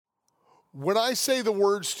When I say the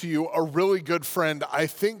words to you, a really good friend, I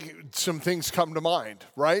think some things come to mind,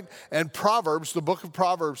 right? And Proverbs, the book of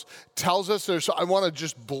Proverbs, tells us I want to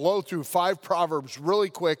just blow through 5 Proverbs really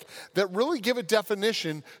quick that really give a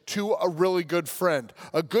definition to a really good friend.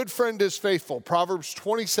 A good friend is faithful. Proverbs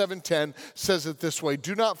 27:10 says it this way: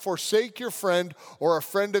 do not forsake your friend or a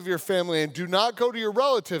friend of your family, and do not go to your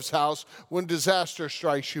relative's house when disaster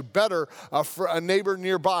strikes you. Better a neighbor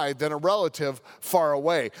nearby than a relative far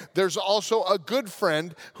away. There's also a good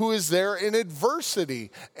friend who is there in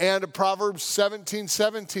adversity. And Proverbs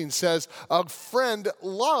 17:17 says, a friend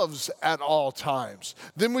loves at all times.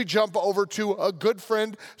 Then we jump over to a good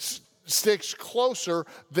friend sticks closer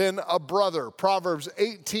than a brother. Proverbs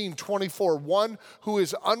 18:24, one who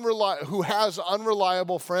has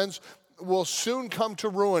unreliable friends will soon come to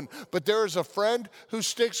ruin, but there is a friend who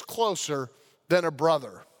sticks closer than a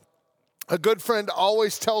brother. A good friend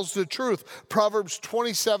always tells the truth. Proverbs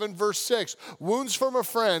 27, verse 6. Wounds from a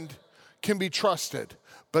friend can be trusted,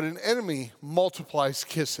 but an enemy multiplies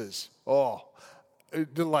kisses. Oh,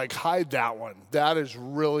 like hide that one. That is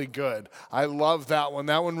really good. I love that one.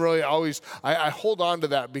 That one really always, I hold on to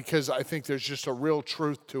that because I think there's just a real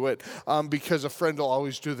truth to it, because a friend will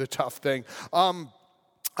always do the tough thing.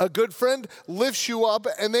 A good friend lifts you up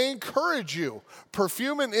and they encourage you.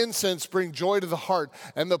 Perfume and incense bring joy to the heart,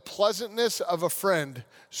 and the pleasantness of a friend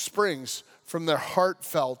springs from their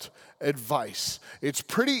heartfelt advice. It's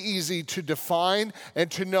pretty easy to define and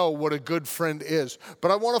to know what a good friend is,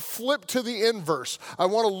 but I want to flip to the inverse. I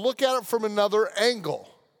want to look at it from another angle.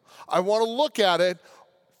 I want to look at it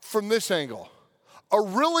from this angle. A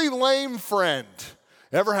really lame friend.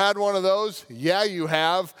 Ever had one of those? Yeah, you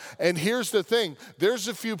have. And here's the thing. There's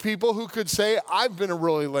a few people who could say, I've been a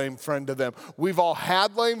really lame friend to them. We've all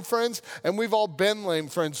had lame friends, and we've all been lame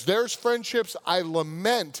friends. There's friendships I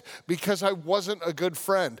lament because I wasn't a good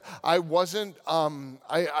friend. I wasn't,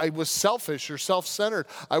 I was selfish or self-centered.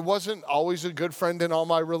 I wasn't always a good friend in all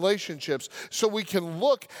my relationships. So we can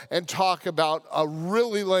look and talk about a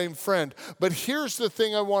really lame friend. But here's the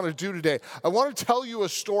thing I want to do today. I want to tell you a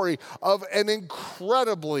story of an incredibly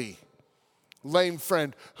lame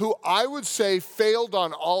friend who I would say failed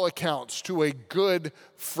on all accounts to a good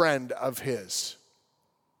friend of his.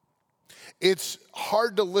 It's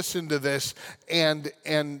hard to listen to this and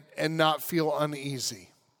not feel uneasy,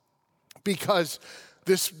 because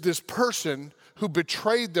this person who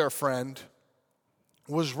betrayed their friend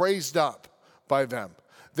was raised up by them.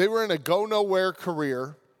 They were in a go-nowhere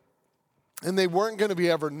career, and they weren't going to be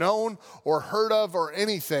ever known or heard of or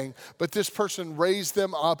anything, but this person raised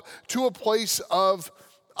them up to a place of,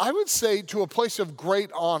 I would say, to a place of great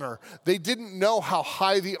honor. They didn't know how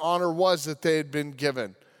high the honor was that they had been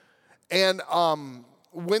given. And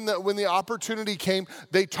when the opportunity came,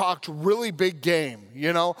 they talked really big game.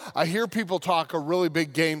 You know, I hear people talk a really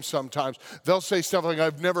big game sometimes. They'll say stuff like,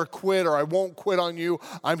 I've never quit, or I won't quit on you.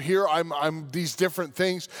 I'm here, I'm these different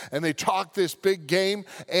things. And they talk this big game.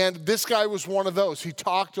 And this guy was one of those. He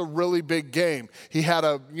talked a really big game. He had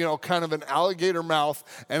a, kind of an alligator mouth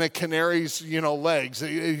and a canary's, legs.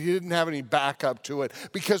 He didn't have any backup to it,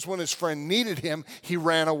 because when his friend needed him, he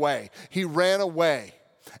ran away. He ran away.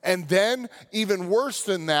 And then, even worse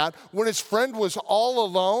than that, when his friend was all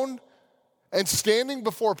alone and standing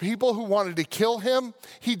before people who wanted to kill him,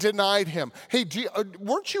 he denied him. Hey,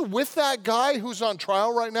 weren't you with that guy who's on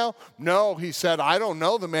trial right now? No, he said, I don't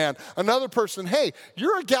know the man. Another person, hey,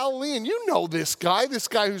 you're a Galilean. You know this guy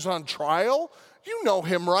who's on trial. You know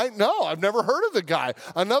him, right? No, I've never heard of the guy.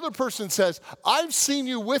 Another person says, I've seen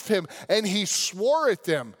you with him, and he swore at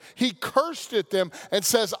them. He cursed at them and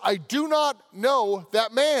says, I do not know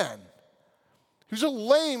that man. He was a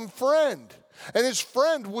lame friend, and his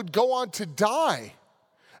friend would go on to die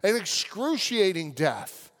an excruciating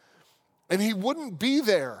death, and he wouldn't be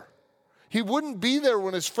there. He wouldn't be there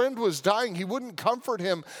when his friend was dying. He wouldn't comfort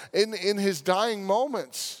him in his dying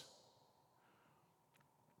moments.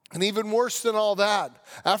 And even worse than all that,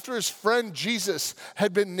 after his friend Jesus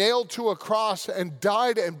had been nailed to a cross and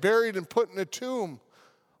died and buried and put in a tomb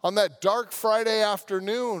on that dark Friday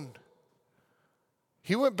afternoon,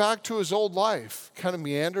 he went back to his old life, kind of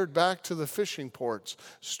meandered back to the fishing ports,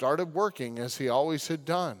 started working as he always had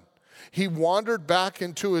done. He wandered back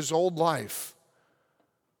into his old life.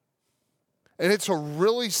 And it's a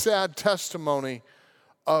really sad testimony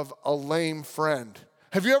of a lame friend.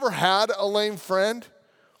 Have you ever had a lame friend?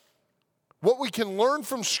 What we can learn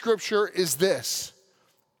from Scripture is this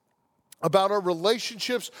about our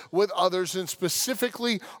relationships with others, and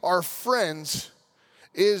specifically our friends,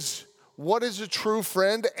 is what is a true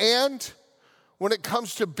friend and when it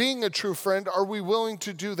comes to being a true friend, are we willing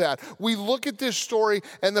to do that? We look at this story,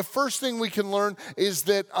 and the first thing we can learn is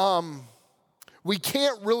that we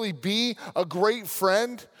can't really be a great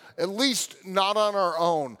friend, at least not on our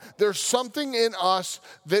own. There's something in us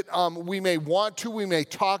that we may want to, we may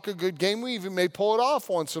talk a good game, we even may pull it off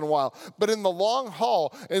once in a while. But in the long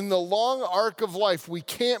haul, in the long arc of life, we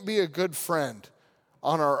can't be a good friend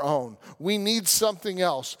on our own. We need something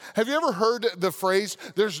else. Have you ever heard the phrase,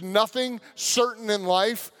 there's nothing certain in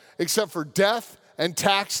life except for death and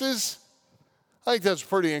taxes? I think that's a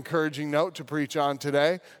pretty encouraging note to preach on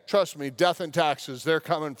today. Trust me, death and taxes, they're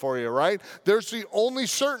coming for you, right? There's the only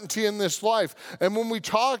certainty in this life. And when we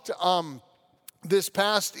talked this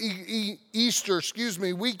past Easter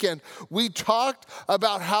weekend, we talked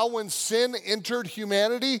about how when sin entered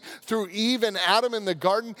humanity through Eve and Adam in the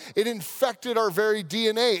garden, it infected our very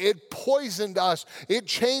DNA. It poisoned us. It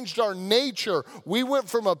changed our nature. We went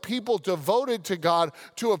from a people devoted to God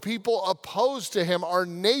to a people opposed to Him. Our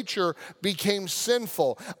nature became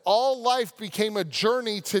sinful. All life became a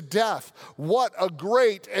journey to death. What a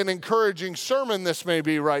great and encouraging sermon this may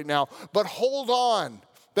be right now. But hold on.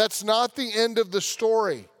 That's not the end of the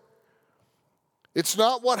story. It's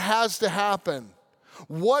not what has to happen.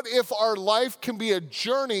 What if our life can be a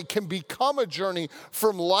journey, can become a journey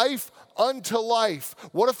from life unto life?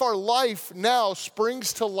 What if our life now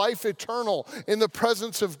springs to life eternal in the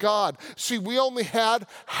presence of God? See, we only had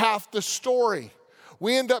half the story.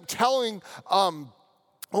 We end up telling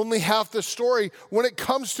only half the story when it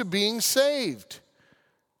comes to being saved.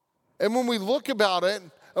 And when we look at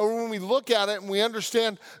it and we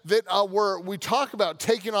understand that we talk about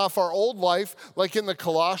taking off our old life, like in the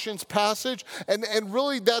Colossians passage, and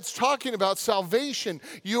really that's talking about salvation.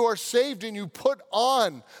 You are saved and you put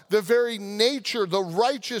on the very nature, the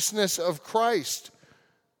righteousness of Christ.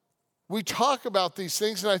 We talk about these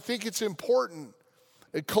things, and I think it's important.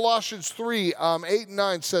 Colossians 3, 8 and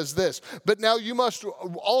 9 says this, but now you must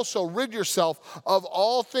also rid yourself of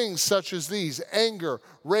all things such as these, anger,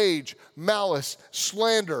 rage, malice,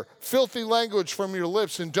 slander, filthy language from your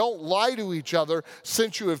lips, and don't lie to each other,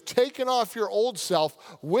 since you have taken off your old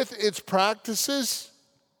self with its practices.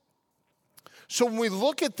 So when we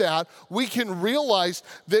look at that, we can realize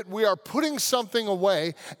that we are putting something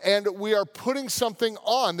away and we are putting something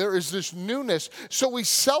on. There is this newness. So we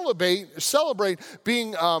celebrate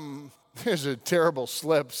being, here's a terrible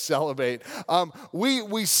slip, celebrate.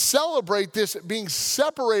 We celebrate this being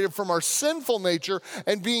separated from our sinful nature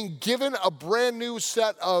and being given a brand new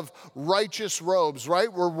set of righteous robes,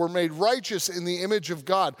 right? We're made righteous in the image of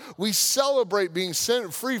God. We celebrate being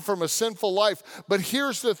free from a sinful life. But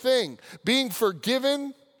here's the thing, being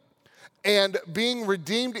forgiven and being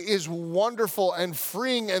redeemed is wonderful and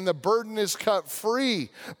freeing, and the burden is cut free.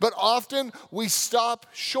 But often we stop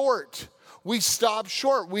short. We stop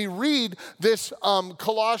short. We read this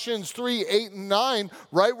Colossians 3, 8 and 9,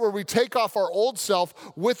 right, where we take off our old self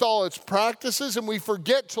with all its practices, and we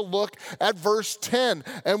forget to look at verse 10.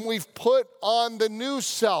 And we've put on the new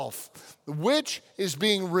self, which is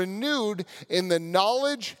being renewed in the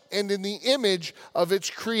knowledge and in the image of its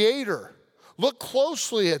creator. Look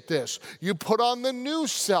closely at this. You put on the new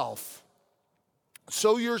self.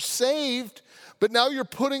 So you're saved, but now you're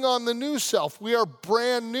putting on the new self. We are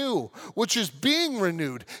brand new, which is being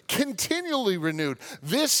renewed, continually renewed.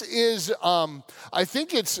 This is, I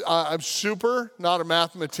think it's, I'm super not a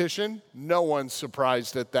mathematician. No one's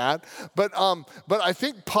surprised at that. But I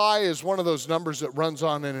think pi is one of those numbers that runs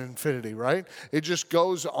on in infinity, right? It just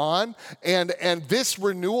goes on. And this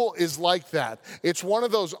renewal is like that. It's one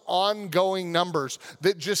of those ongoing numbers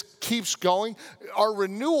that just keeps going. Our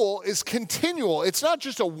renewal is continual. It's not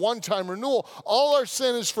just a one-time renewal. All our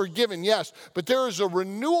sin is forgiven, yes, but there is a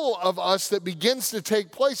renewal of us that begins to take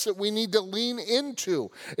place that we need to lean into.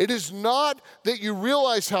 It is not that you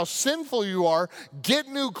realize how sinful you are, get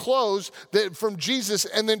new clothes from Jesus,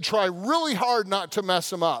 and then try really hard not to mess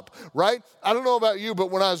them up, right? I don't know about you,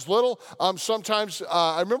 but when I was little, sometimes,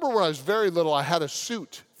 I remember when I was very little, I had a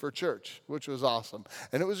suit for church, which was awesome.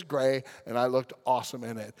 And it was gray, and I looked awesome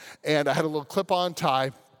in it. And I had a little clip-on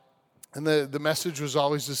tie, and the message was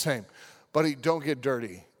always the same. Buddy, don't get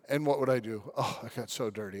dirty. And what would I do? Oh, I got so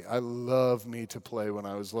dirty. I love me to play when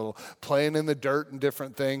I was little, playing in the dirt and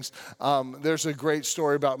different things. There's a great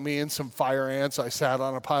story about me and some fire ants. I sat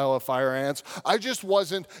on a pile of fire ants. I just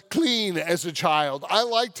wasn't clean as a child. I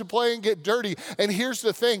liked to play and get dirty. And here's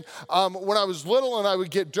the thing. When I was little and I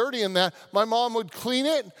would get dirty in that, my mom would clean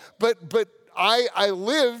it, but I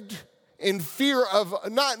lived in fear of,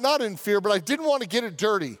 not in fear, but I didn't want to get it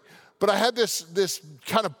dirty. but I had this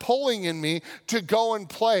kind of pulling in me to go and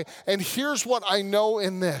play. And here's what I know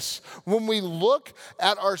in this. When we look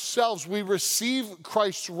at ourselves, we receive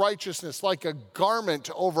Christ's righteousness like a garment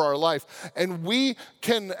over our life. And we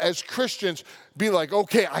can, as Christians, be like,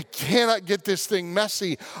 okay, I cannot get this thing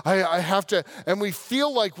messy. I have to, and we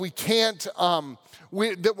feel like we can't,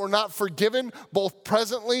 that we're not forgiven both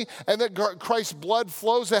presently, and that Christ's blood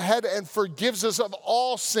flows ahead and forgives us of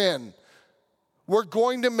all sin. We're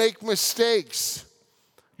going to make mistakes.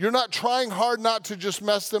 You're not trying hard not to just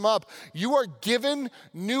mess them up. You are given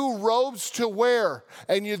new robes to wear,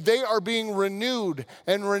 and they are being renewed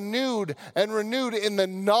and renewed and renewed in the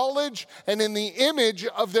knowledge and in the image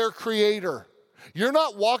of their Creator. You're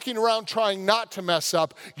not walking around trying not to mess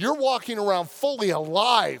up. You're walking around fully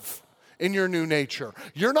alive in your new nature.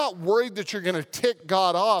 You're not worried that you're going to tick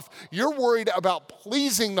God off. You're worried about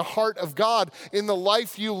pleasing the heart of God in the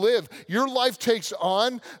life you live. Your life takes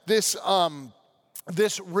on this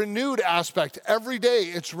renewed aspect. Every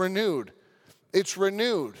day it's renewed. It's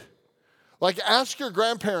renewed. Like, ask your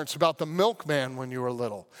grandparents about the milkman when you were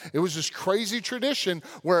little. It was this crazy tradition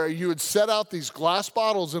where you would set out these glass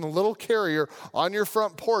bottles in a little carrier on your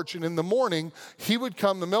front porch, and in the morning,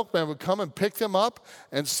 the milkman would come and pick them up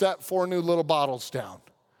and set 4 new little bottles down.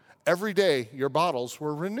 Every day, your bottles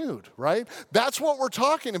were renewed, right? That's what we're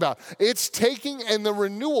talking about. It's taking and the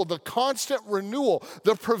renewal, the constant renewal,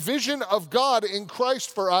 the provision of God in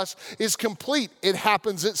Christ for us is complete. It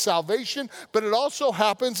happens at salvation, but it also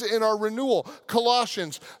happens in our renewal.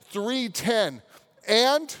 Colossians 3:10,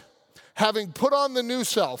 and having put on the new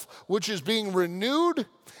self, which is being renewed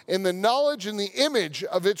in the knowledge and the image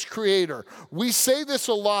of its Creator. We say this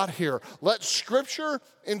a lot here. Let Scripture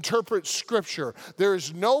interpret Scripture. There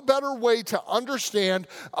is no better way to understand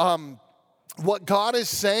what God is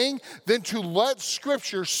saying than to let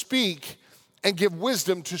Scripture speak and give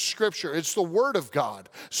wisdom to Scripture. It's the Word of God.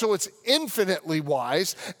 So it's infinitely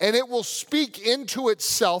wise, and it will speak into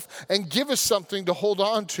itself and give us something to hold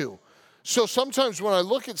on to. So sometimes when I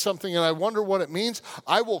look at something and I wonder what it means,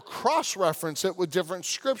 I will cross-reference it with different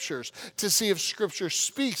scriptures to see if Scripture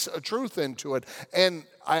speaks a truth into it. And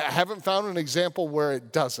I haven't found an example where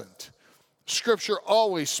it doesn't. Scripture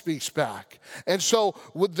always speaks back. And so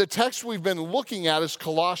with the text we've been looking at is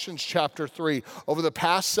Colossians chapter 3. Over the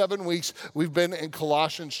past 7 weeks, we've been in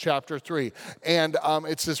Colossians chapter 3. And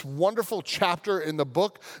it's this wonderful chapter in the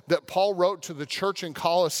book that Paul wrote to the church in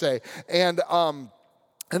Colossae.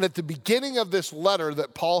 And at the beginning of this letter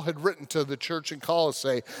that Paul had written to the church in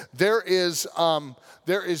Colossae, there is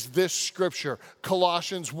this scripture,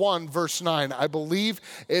 Colossians 1, verse 9. I believe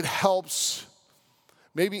it helps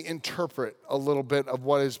maybe interpret a little bit of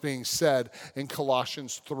what is being said in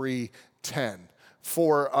Colossians 3:10.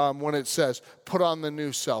 For when it says, put on the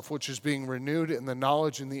new self, which is being renewed in the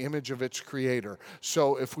knowledge and the image of its Creator.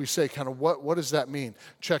 So if we say kind of what does that mean?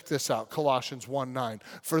 Check this out, Colossians 1:9.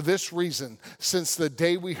 For this reason, since the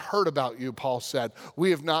day we heard about you, Paul said,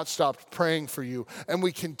 we have not stopped praying for you. And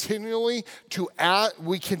we continually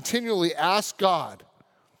ask God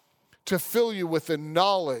to fill you with the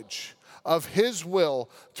knowledge of His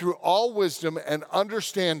will through all wisdom and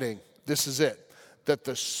understanding. This is it. That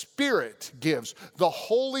the Spirit gives, the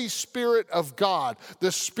Holy Spirit of God,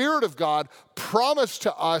 the Spirit of God promised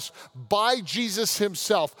to us by Jesus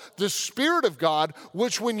Himself. The Spirit of God,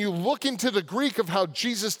 which when you look into the Greek of how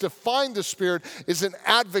Jesus defined the Spirit, is an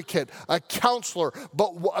advocate, a counselor,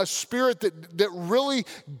 but a Spirit that really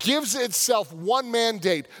gives itself one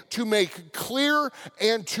mandate: to make clear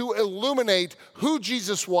and to illuminate who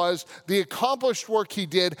Jesus was, the accomplished work He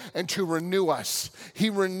did, and to renew us.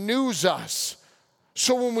 He renews us.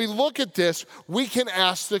 So when we look at this, we can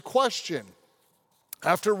ask the question,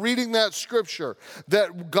 after reading that scripture,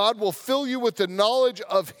 that God will fill you with the knowledge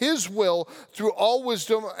of His will through all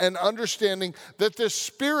wisdom and understanding that the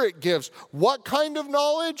Spirit gives. What kind of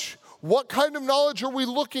knowledge? What kind of knowledge are we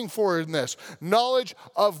looking for in this? Knowledge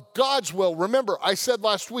of God's will. Remember, I said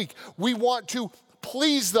last week, we want to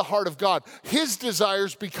please the heart of God, His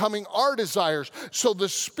desires becoming our desires. So the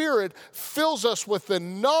Spirit fills us with the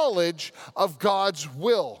knowledge of God's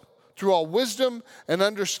will through all wisdom and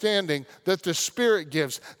understanding that the Spirit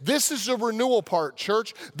gives. This is the renewal part,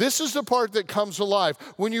 church. This is the part that comes alive.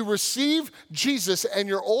 When you receive Jesus and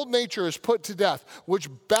your old nature is put to death, which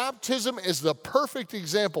baptism is the perfect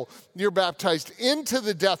example. You're baptized into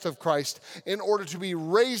the death of Christ in order to be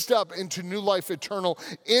raised up into new life eternal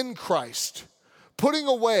in Christ. Putting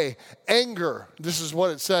away anger, this is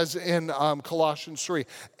what it says in Colossians 3.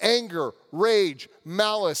 Anger, rage,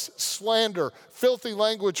 malice, slander, filthy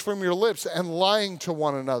language from your lips, and lying to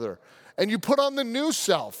one another. And you put on the new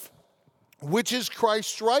self, which is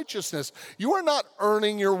Christ's righteousness. You are not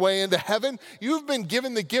earning your way into heaven. You've been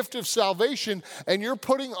given the gift of salvation, and you're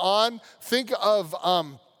putting on, think of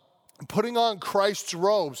putting on Christ's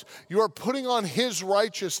robes. You are putting on his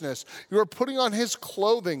righteousness. You are putting on his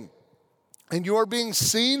clothing. And you are being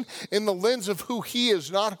seen in the lens of who he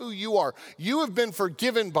is, not who you are. You have been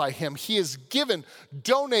forgiven by him. He has given,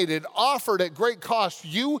 donated, offered at great cost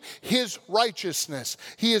you his righteousness.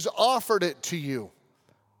 He has offered it to you.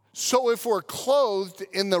 So if we're clothed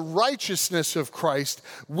in the righteousness of Christ,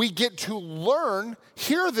 we get to learn,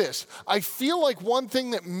 hear this. I feel like one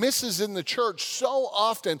thing that misses in the church so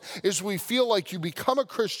often is we feel like you become a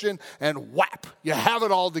Christian and whap, you have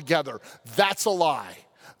it all together. That's a lie.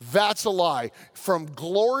 That's a lie. From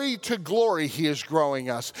glory to glory, he is growing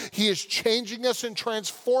us. He is changing us and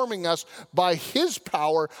transforming us by his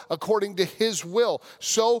power according to his will.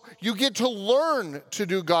 So you get to learn to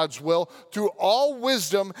do God's will through all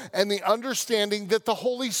wisdom and the understanding that the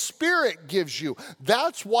Holy Spirit gives you.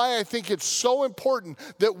 That's why I think it's so important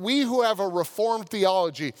that we who have a Reformed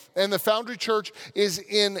theology, and the Foundry Church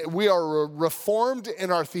we are reformed in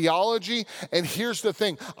our theology. And here's the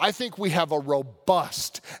thing, I think we have a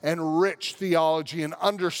robust and rich theology and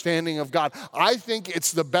understanding of God. I think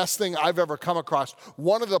it's the best thing I've ever come across.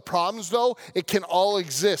 One of the problems, though, it can all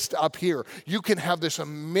exist up here. You can have this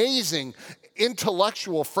amazing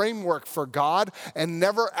intellectual framework for God and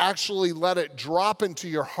never actually let it drop into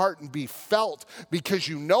your heart and be felt, because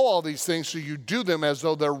you know all these things, so you do them as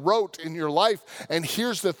though they're rote in your life. And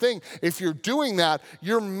here's the thing, if you're doing that,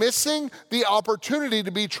 you're missing the opportunity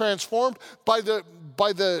to be transformed by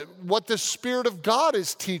what the Spirit of God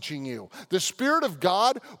is teaching you. The Spirit of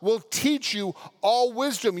God will teach you all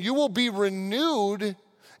wisdom. You will be renewed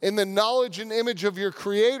in the knowledge and image of your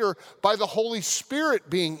Creator by the Holy Spirit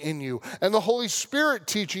being in you, and the Holy Spirit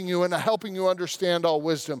teaching you and helping you understand all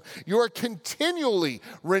wisdom. You are continually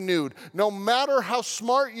renewed, no matter how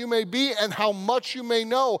smart you may be and how much you may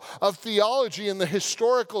know of theology and the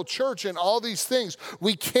historical church and all these things.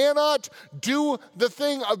 We cannot do the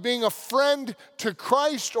thing of being a friend to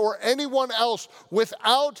Christ or anyone else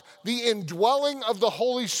without the indwelling of the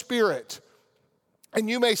Holy Spirit. And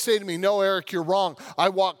you may say to me, no, Eric, you're wrong. I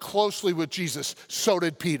walk closely with Jesus. So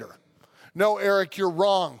did Peter. No, Eric, you're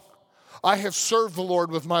wrong. I have served the Lord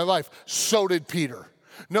with my life. So did Peter.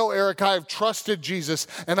 No, Eric, I have trusted Jesus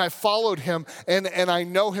and I followed him and I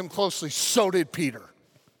know him closely. So did Peter.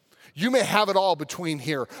 You may have it all between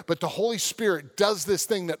here, but the Holy Spirit does this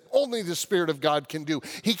thing that only the Spirit of God can do.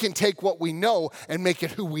 He can take what we know and make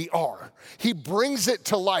it who we are. He brings it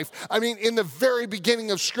to life. I mean, in the very beginning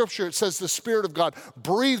of Scripture, it says the Spirit of God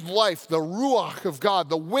breathed life. The Ruach of God,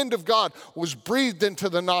 the wind of God, was breathed into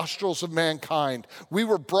the nostrils of mankind. We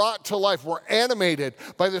were brought to life. We're animated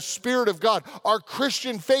by the Spirit of God. Our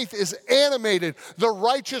Christian faith is animated. The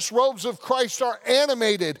righteous robes of Christ are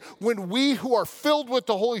animated when we who are filled with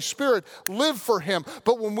the Holy Spirit live for him.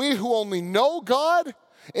 But when we who only know God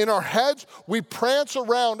in our heads, we prance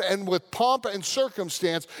around and with pomp and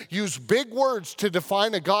circumstance use big words to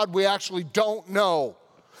define a God we actually don't know.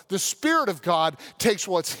 The Spirit of God takes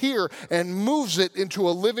what's here and moves it into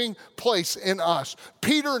a living place in us.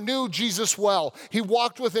 Peter knew Jesus well. He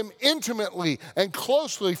walked with him intimately and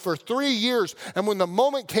closely for 3 years. And when the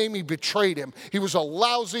moment came, he betrayed him. He was a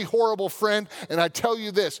lousy, horrible friend. And I tell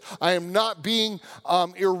you this, I am not being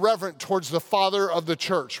irreverent towards the father of the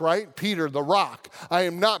church, right? Peter, the rock. I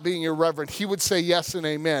am not being irreverent. He would say yes and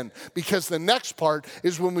amen. Because the next part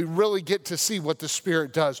is when we really get to see what the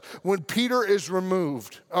Spirit does. When Peter is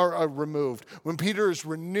removed, when Peter is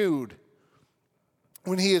renewed,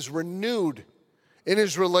 when he is renewed in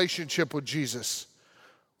his relationship with Jesus.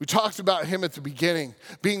 We talked about him at the beginning,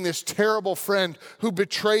 being this terrible friend who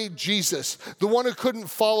betrayed Jesus, the one who couldn't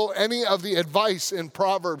follow any of the advice in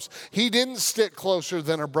Proverbs. He didn't stick closer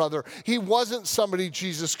than a brother. He wasn't somebody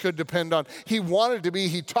Jesus could depend on. He wanted to be.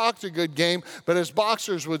 He talked a good game, but as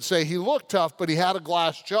boxers would say, he looked tough, but he had a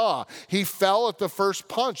glass jaw. He fell at the first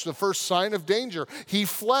punch, the first sign of danger. He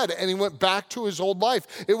fled, and he went back to his old life.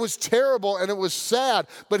 It was terrible, and it was sad,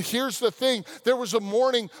 but here's the thing. There was a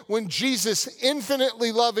morning when Jesus,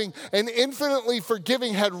 infinitely loving and infinitely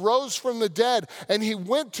forgiving, had rose from the dead, and he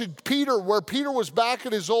went to Peter where Peter was back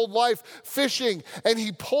at his old life fishing, and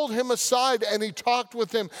he pulled him aside and he talked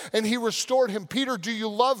with him and he restored him. Peter, do you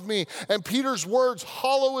love me? And Peter's words,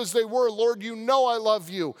 hollow as they were, Lord, you know I love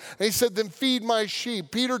you. And he said, then feed my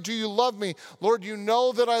sheep. Peter, do you love me? Lord, you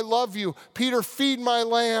know that I love you. Peter, feed my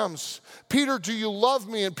lambs. Peter, do you love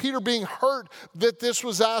me? And Peter, being hurt that this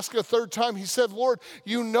was asked a third time, he said, Lord,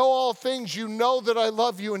 you know all things. You know that I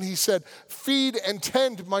love you. And he said, feed and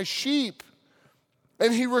tend my sheep.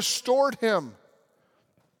 and he restored him.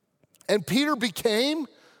 And Peter became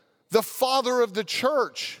the father of the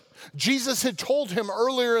church. Jesus had told him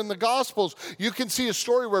earlier in the Gospels, you can see a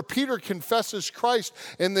story where Peter confesses Christ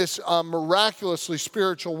in this miraculously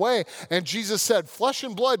spiritual way. And Jesus said, flesh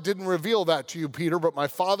and blood didn't reveal that to you, Peter, but my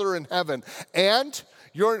Father in heaven. And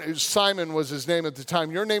Simon was his name at the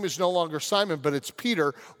time. Your name is no longer Simon, but it's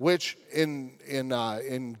Peter, which in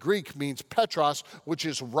Greek means Petros, which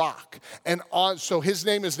is rock. And so his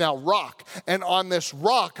name is now Rock. And on this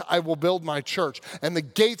rock I will build my church, and the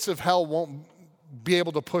gates of hell won't be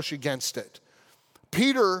able to push against it.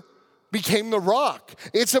 Peter became the rock.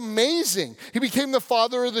 It's amazing. He became the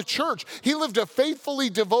father of the church. He lived a faithfully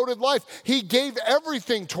devoted life. He gave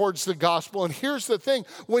everything towards the gospel. And here's the thing,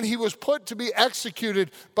 when he was put to be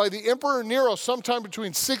executed by the Emperor Nero sometime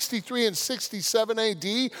between 63 and 67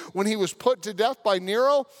 AD, when he was put to death by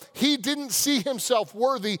Nero, he didn't see himself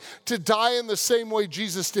worthy to die in the same way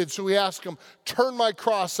Jesus did. So he asked him, turn my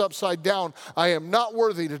cross upside down. I am not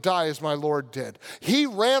worthy to die as my Lord did. He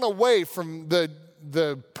ran away from the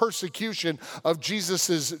persecution of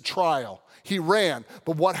Jesus' trial. He ran,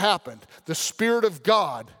 but what happened? The Spirit of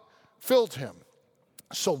God filled him.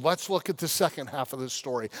 So let's look at the second half of the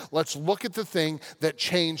story. Let's look at the thing that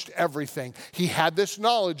changed everything. He had this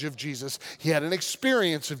knowledge of Jesus. He had an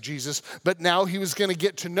experience of Jesus, but now he was going to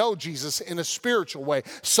get to know Jesus in a spiritual way.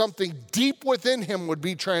 Something deep within him would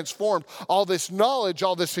be transformed. All this knowledge,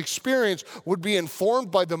 all this experience would be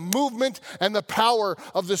informed by the movement and the power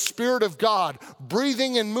of the Spirit of God,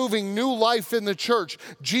 breathing and moving new life in the church.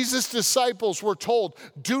 Jesus' disciples were told,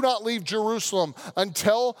 do not leave Jerusalem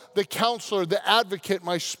until the counselor, the advocate,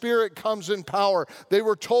 my Spirit comes in power. They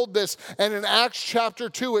were told this, and in Acts chapter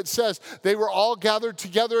 2 it says they were all gathered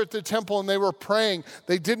together at the temple and they were praying.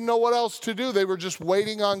 They didn't know what else to do. They were just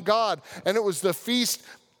waiting on God. And it was the feast.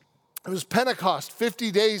 It was Pentecost, 50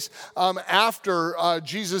 days after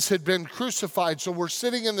Jesus had been crucified. So we're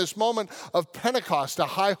sitting in this moment of Pentecost, a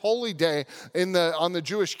high holy day on the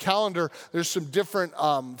Jewish calendar. There's some different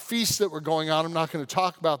feasts that were going on. I'm not going to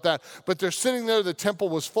talk about that. But they're sitting there. The temple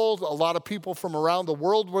was full. A lot of people from around the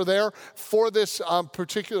world were there for this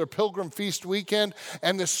particular pilgrim feast weekend.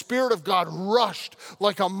 And the Spirit of God rushed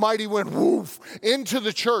like a mighty wind, woof, into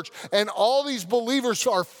the church. And all these believers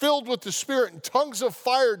are filled with the Spirit, and tongues of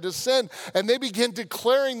fire descend. And they begin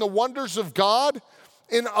declaring the wonders of God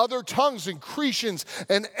in other tongues, and Cretians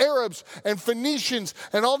and Arabs and Phoenicians,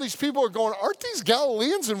 and all these people are going, aren't these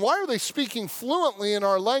Galileans, and why are they speaking fluently in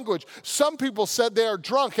our language? Some people said they are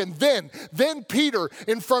drunk, and then Peter,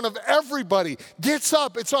 in front of everybody, gets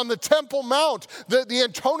up. It's on the Temple Mount. The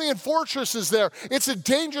Antonian fortress is there. It's a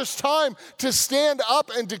dangerous time to stand up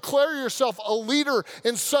and declare yourself a leader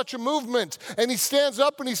in such a movement. And he stands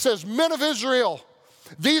up and he says, men of Israel,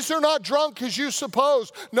 these are not drunk as you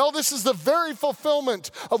suppose. No, this is the very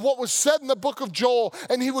fulfillment of what was said in the book of Joel.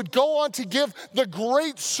 And he would go on to give the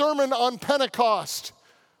great sermon on Pentecost.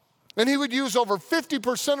 And he would use over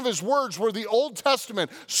 50% of his words were the Old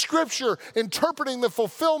Testament, scripture interpreting the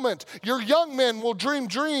fulfillment. Your young men will dream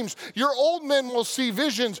dreams. Your old men will see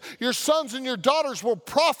visions. Your sons and your daughters will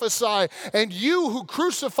prophesy. And you who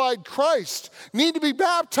crucified Christ need to be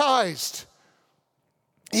baptized.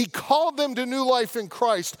 He called them to new life in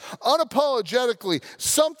Christ, unapologetically.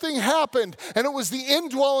 Something happened, and it was the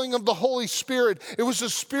indwelling of the Holy Spirit. It was the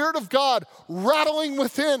Spirit of God rattling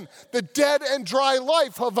within the dead and dry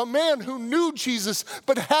life of a man who knew Jesus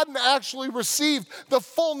but hadn't actually received the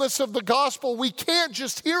fullness of the gospel. We can't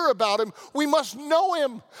just hear about him. We must know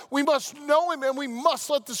him. We must know him, and we must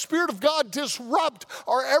let the Spirit of God disrupt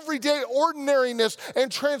our everyday ordinariness and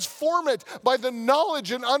transform it by the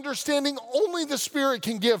knowledge and understanding only the Spirit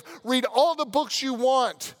can give. Read all the books you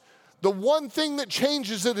want. The one thing that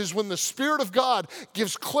changes it is when the Spirit of God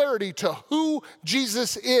gives clarity to who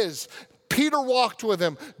Jesus is. Peter walked with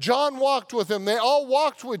him. John walked with him. They all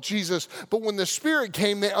walked with Jesus. But when the Spirit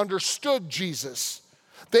came, they understood Jesus.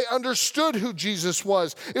 They understood who Jesus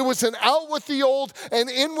was. It was an out with the old and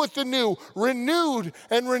in with the new, renewed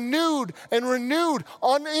and renewed and renewed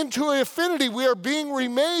on into affinity. We are being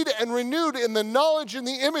remade and renewed in the knowledge and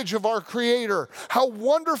the image of our Creator. How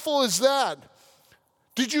wonderful is that?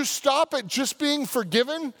 Did you stop at just being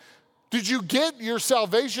forgiven? Did you get your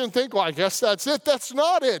salvation and think, well, I guess that's it? That's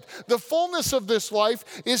not it. The fullness of this life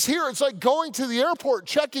is here. It's like going to the airport,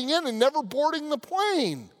 checking in, and never boarding the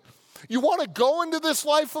plane. You want to go into this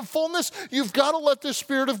life of fullness? You've got to let the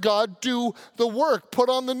Spirit of God do the work. Put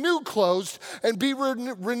on the new clothes and be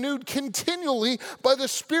renewed continually by the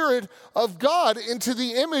Spirit of God into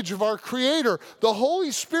the image of our Creator. The Holy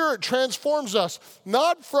Spirit transforms us,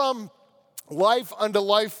 not from life unto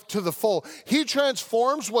life to the full. He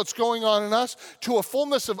transforms what's going on in us to a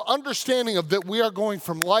fullness of understanding of that we are going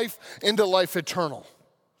from life into life eternal.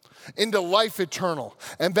 Into life eternal.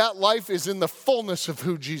 And that life is in the fullness of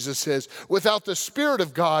who Jesus is. Without the Spirit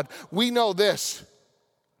of God, we know this,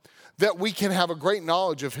 that we can have a great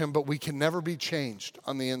knowledge of him, but we can never be changed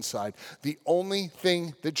on the inside. The only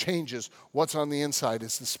thing that changes what's on the inside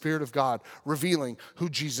is the Spirit of God revealing who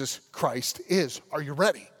Jesus Christ is. Are you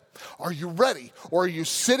ready? Are you ready? Or are you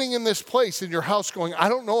sitting in this place in your house going, I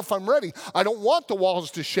don't know if I'm ready. I don't want the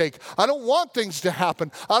walls to shake. I don't want things to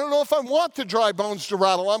happen. I don't know if I want the dry bones to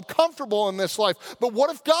rattle. I'm comfortable in this life. But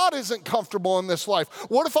what if God isn't comfortable in this life?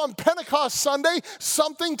 What if on Pentecost Sunday,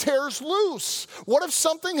 something tears loose? What if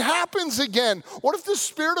something happens again? What if the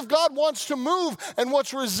Spirit of God wants to move and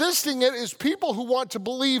what's resisting it is people who want to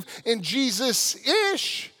believe in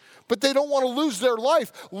Jesus-ish, but they don't want to lose their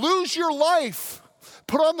life? Lose your life.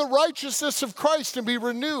 Put on the righteousness of Christ and be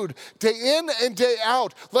renewed day in and day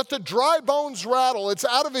out. Let the dry bones rattle. It's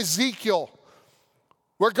out of Ezekiel,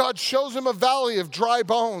 where God shows him a valley of dry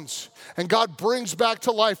bones, and God brings back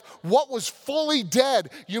to life what was fully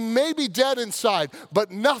dead. You may be dead inside,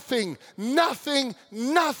 but nothing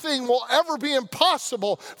will ever be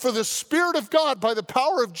impossible for the Spirit of God by the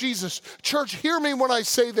power of Jesus. Church, hear me when I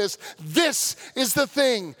say this. This is the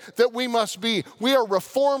thing that we must be. We are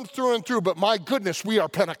reformed through and through, but my goodness, we are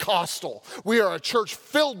Pentecostal. We are a church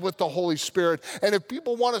filled with the Holy Spirit. And if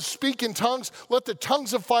people want to speak in tongues, let the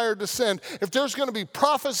tongues of fire descend. If there's going to be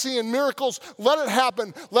prophecy and miracles, let it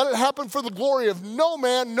happen. Let it happen for the glory of no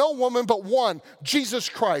man, no woman, but one, Jesus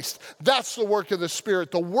Christ. That's the work of the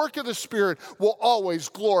Spirit. The work of the Spirit will always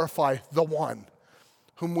glorify the one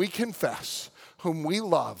whom we confess, whom we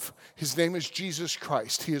love. His name is Jesus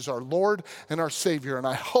Christ. He is our Lord and our Savior. And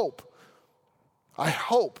I hope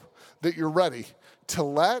that you're ready to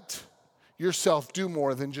let yourself do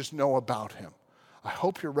more than just know about him. I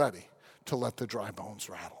hope you're ready to let the dry bones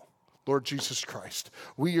rattle. Lord Jesus Christ,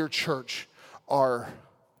 we, your church, are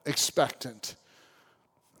expectant.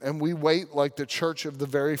 And we wait like the church of the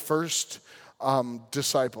very first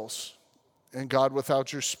disciples. And God,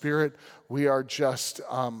 without your Spirit, we are just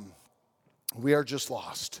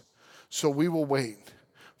lost. So we will wait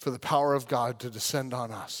for the power of God to descend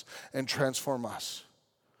on us and transform us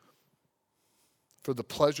for the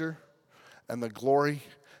pleasure and the glory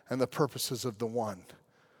and the purposes of the one,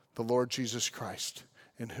 the Lord Jesus Christ,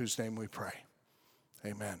 in whose name we pray.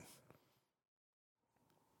 Amen.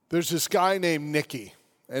 There's this guy named Nicky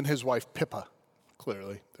and his wife Pippa,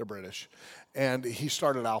 clearly, they're British, and he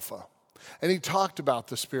started Alpha. And he talked about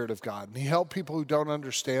the Spirit of God, and he helped people who don't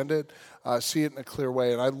understand it see it in a clear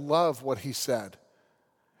way, and I love what he said.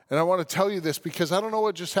 And I want to tell you this because I don't know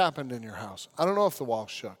what just happened in your house. I don't know if the wall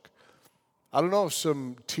shook. I don't know if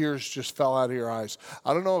some tears just fell out of your eyes.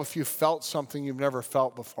 I don't know if you felt something you've never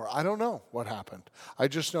felt before. I don't know what happened. I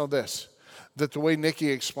just know this, that the way Nicky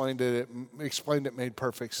explained it made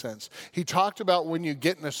perfect sense. He talked about when you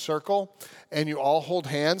get in a circle and you all hold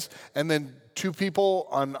hands, and then two people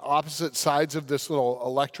on opposite sides of this little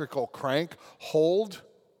electrical crank hold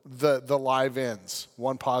the live ends,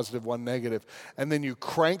 one positive, one negative, and then you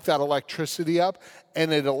crank that electricity up,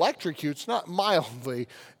 and it electrocutes, not mildly,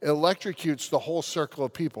 it electrocutes the whole circle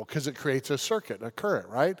of people because it creates a circuit, a current,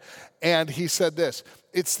 right? And he said this,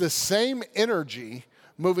 it's the same energy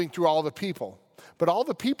moving through all the people, but all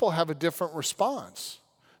the people have a different response.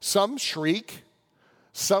 Some shriek,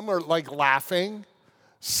 some are like laughing,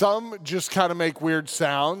 some just kind of make weird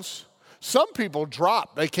sounds. Some people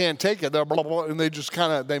drop. They can't take it. They're blah, blah, and they just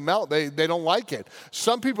kind of, they melt. They don't like it.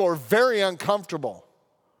 Some people are very uncomfortable.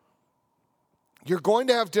 You're going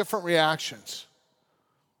to have different reactions.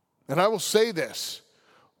 And I will say this.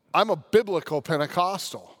 I'm a biblical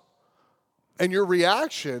Pentecostal. And your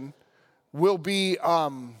reaction will be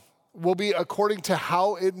according to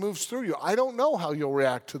how it moves through you. I don't know how you'll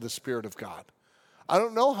react to the Spirit of God. I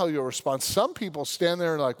don't know how you'll respond. Some people stand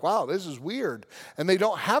there and like, wow, this is weird. And they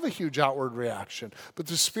don't have a huge outward reaction, but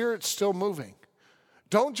the Spirit's still moving.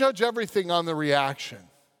 Don't judge everything on the reaction.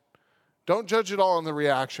 Don't judge it all on the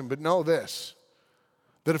reaction, but know this,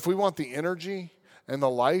 that if we want the energy and the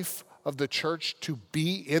life of the church to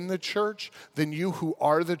be in the church, then you who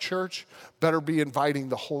are the church better be inviting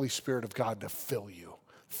the Holy Spirit of God to fill you.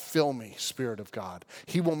 Fill me, Spirit of God.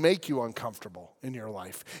 He will make you uncomfortable in your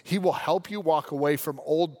life. He will help you walk away from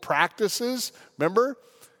old practices. Remember,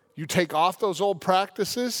 you take off those old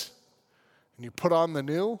practices and you put on the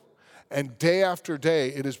new, and day after day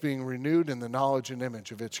it is being renewed in the knowledge and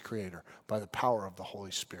image of its creator by the power of the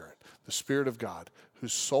Holy Spirit, the Spirit of God,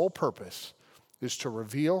 whose sole purpose is to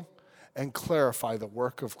reveal and clarify the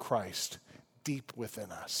work of Christ deep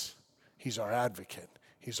within us. He's our advocate.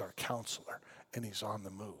 He's our counselor. And he's on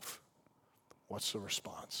the move. What's the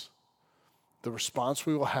response? The response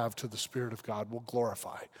we will have to the Spirit of God will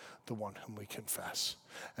glorify the one whom we confess.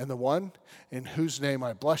 And the one in whose name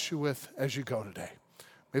I bless you with as you go today.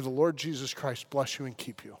 May the Lord Jesus Christ bless you and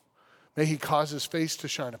keep you. May he cause his face to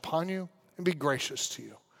shine upon you and be gracious to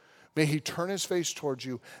you. May he turn his face towards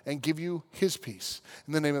you and give you his peace.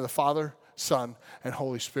 In the name of the Father, Son, and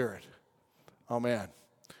Holy Spirit. Amen.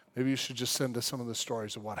 Maybe you should just send us some of the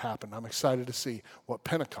stories of what happened. I'm excited to see what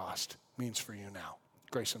Pentecost means for you now.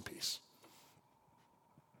 Grace and peace.